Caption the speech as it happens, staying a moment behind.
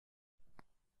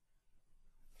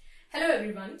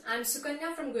everyone, I'm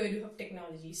Sukanya from Hub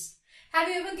Technologies. Have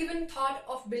you ever given thought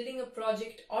of building a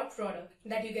project or product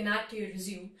that you can add to your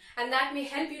resume and that may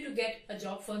help you to get a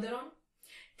job further on?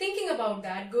 Thinking about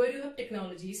that, Hub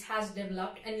Technologies has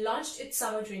developed and launched its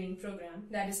summer training program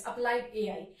that is Applied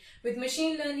AI with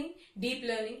machine learning, deep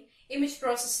learning, image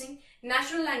processing,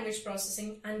 natural language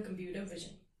processing and computer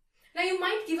vision. Now you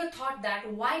might give a thought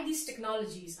that why these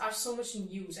technologies are so much in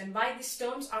use and why these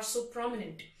terms are so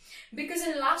prominent. Because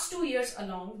in the last 2 years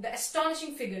alone, the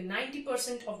astonishing figure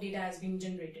 90% of data has been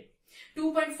generated.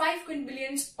 2.5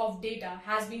 quintillions of data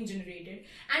has been generated,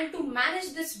 and to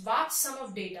manage this vast sum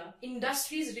of data,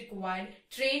 industries required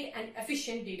trained and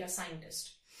efficient data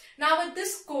scientists. Now with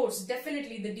this course,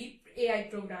 definitely the Deep AI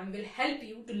program will help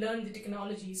you to learn the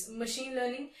technologies machine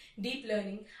learning, deep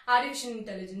learning, artificial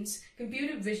intelligence,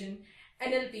 computer vision,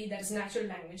 NLP, that is natural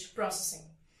language processing.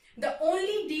 The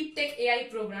only deep tech AI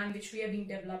program which we have been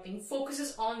developing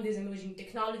focuses on these emerging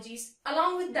technologies.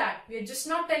 Along with that, we are just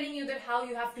not telling you that how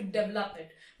you have to develop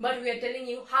it, but we are telling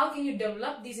you how can you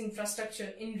develop these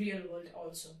infrastructure in real world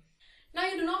also. Now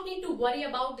you do not need to worry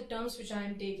about the terms which I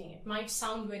am taking. It might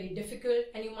sound very difficult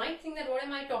and you might think that what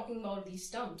am I talking about these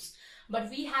terms? But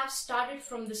we have started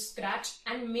from the scratch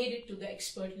and made it to the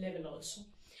expert level also.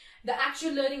 The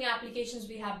actual learning applications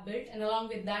we have built, and along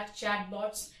with that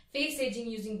chatbots, face aging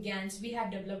using GANs, we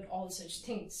have developed all such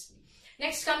things.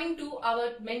 Next, coming to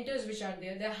our mentors which are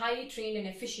there, they're highly trained and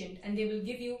efficient and they will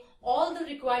give you all the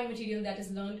required material that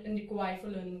is learned and required for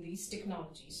learning these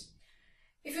technologies.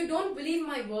 If you don't believe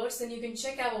my words, then you can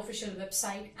check our official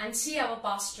website and see our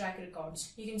past track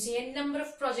records. You can see a number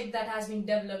of projects that has been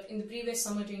developed in the previous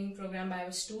summer training program by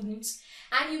our students,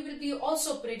 and you will be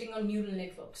also operating on neural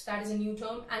networks. That is a new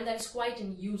term and that is quite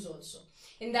in use also.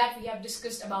 In that we have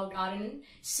discussed about RNN,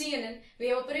 CNN, we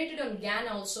have operated on GAN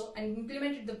also and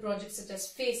implemented the projects such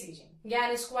as face aging.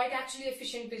 GAN is quite actually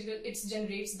efficient because it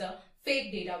generates the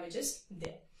fake data which is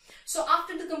there. So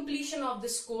after the completion of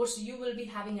this course, you will be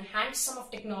having a handsome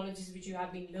of technologies which you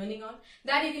have been learning on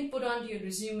that you can put onto your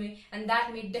resume, and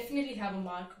that may definitely have a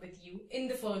mark with you in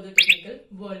the further technical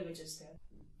world which is there.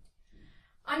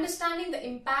 Understanding the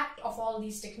impact of all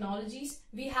these technologies,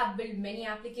 we have built many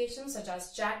applications such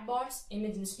as chatbots,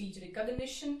 image and speech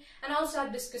recognition, and also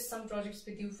have discussed some projects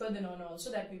with you further on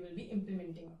also that we will be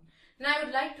implementing on. Now I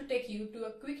would like to take you to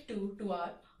a quick tour to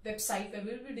our website where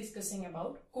we will be discussing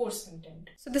about course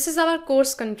content. So this is our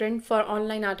course content for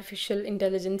online artificial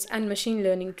intelligence and machine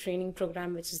learning training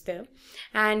program which is there,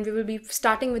 and we will be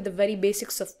starting with the very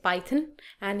basics of Python,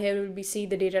 and here we will be see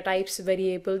the data types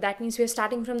variable. That means we are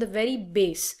starting from the very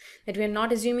base, that we are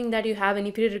not assuming that you have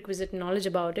any prerequisite knowledge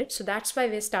about it, so that's why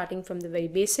we are starting from the very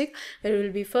basic, where we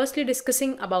will be firstly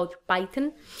discussing about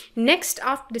Python. Next,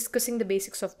 after discussing the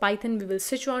basics of Python, we will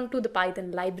switch on to the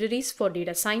Python libraries for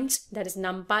data science, that is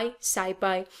NumPy,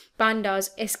 SciPy, Pandas,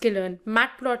 sklearn,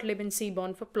 Matplotlib and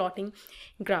Seaborn for plotting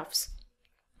graphs.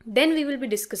 Then we will be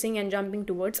discussing and jumping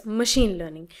towards machine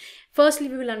learning. Firstly,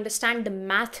 we will understand the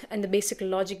math and the basic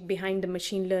logic behind the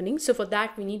machine learning. So for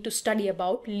that, we need to study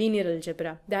about linear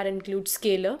algebra. That includes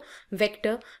scalar,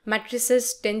 vector,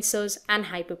 matrices, tensors and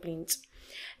hyperplanes.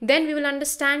 Then we will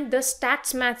understand the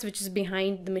stats maths which is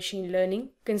behind the machine learning,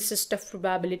 consists of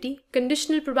probability,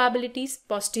 conditional probabilities,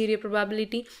 posterior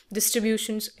probability,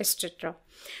 distributions, etc.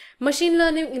 Machine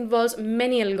learning involves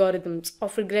many algorithms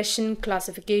of regression,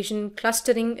 classification,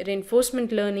 clustering,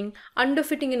 reinforcement learning,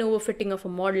 underfitting and overfitting of a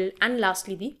model, and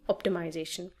lastly the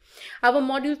optimization. Our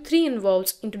module 3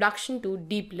 involves introduction to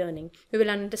deep learning. We will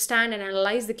understand and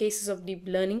analyze the cases of deep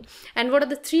learning and what are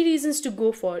the 3 reasons to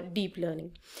go for deep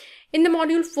learning. In the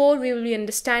module 4, we will be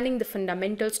understanding the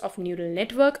fundamentals of neural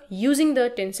network using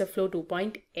the TensorFlow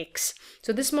 2.x.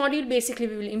 So this module basically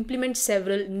we will implement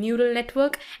several neural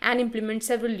network and implement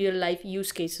several real life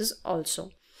use cases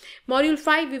also. Module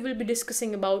 5, we will be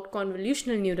discussing about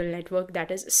convolutional neural network,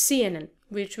 that is CNN,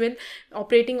 which will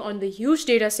operating on the huge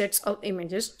data sets of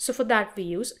images. So for that we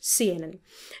use CNN.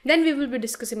 Then we will be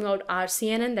discussing about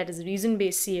RCNN, that is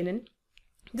reason-based CNN.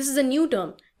 This is a new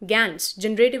term, GANs,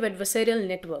 generative adversarial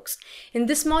networks. In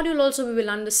this module also we will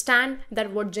understand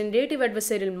that what generative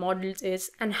adversarial models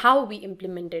is and how we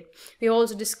implement it. We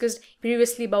also discussed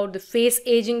previously about the face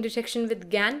aging detection with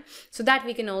GAN, so that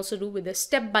we can also do with a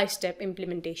step-by-step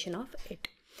implementation of it.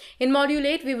 In Module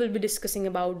 8, we will be discussing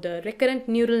about the recurrent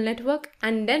neural network,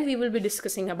 and then we will be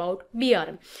discussing about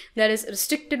BRM, that is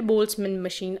Restricted Boltzmann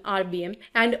Machine, RBM,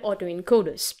 and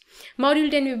autoencoders. Module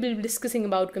 10, we will be discussing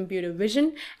about computer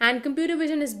vision, and computer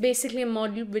vision is basically a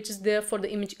module which is there for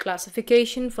the image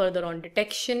classification, further on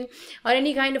detection, or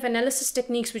any kind of analysis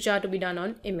techniques which are to be done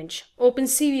on image.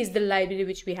 OpenCV is the library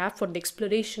which we have for the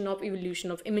exploration of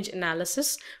evolution of image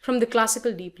analysis from the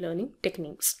classical deep learning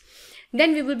techniques.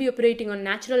 Then we will be operating on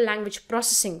natural language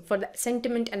processing for the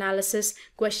sentiment analysis,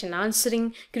 question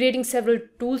answering, creating several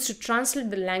tools to translate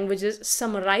the languages,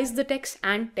 summarize the text,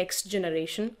 and text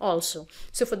generation also.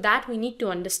 So for that, we need to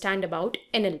understand about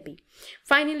NLP.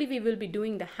 Finally, we will be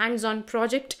doing the hands-on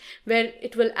project where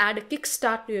it will add a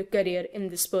kickstart to your career in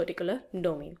this particular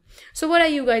domain. So what are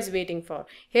you guys waiting for?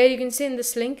 Here you can see in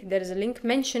this link, there is a link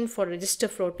mentioned for register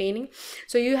for training.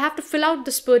 So you have to fill out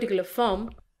this particular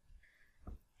form.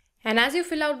 And as you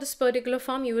fill out this particular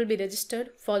form, you will be registered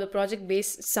for the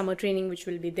project-based summer training which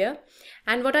will be there.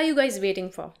 And what are you guys waiting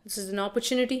for? This is an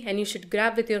opportunity and you should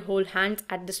grab with your whole hands,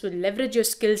 and this will leverage your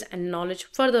skills and knowledge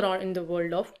further on in the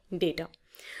world of data.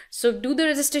 So do the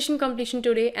registration completion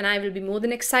today, and I will be more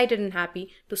than excited and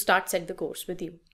happy to start set the course with you.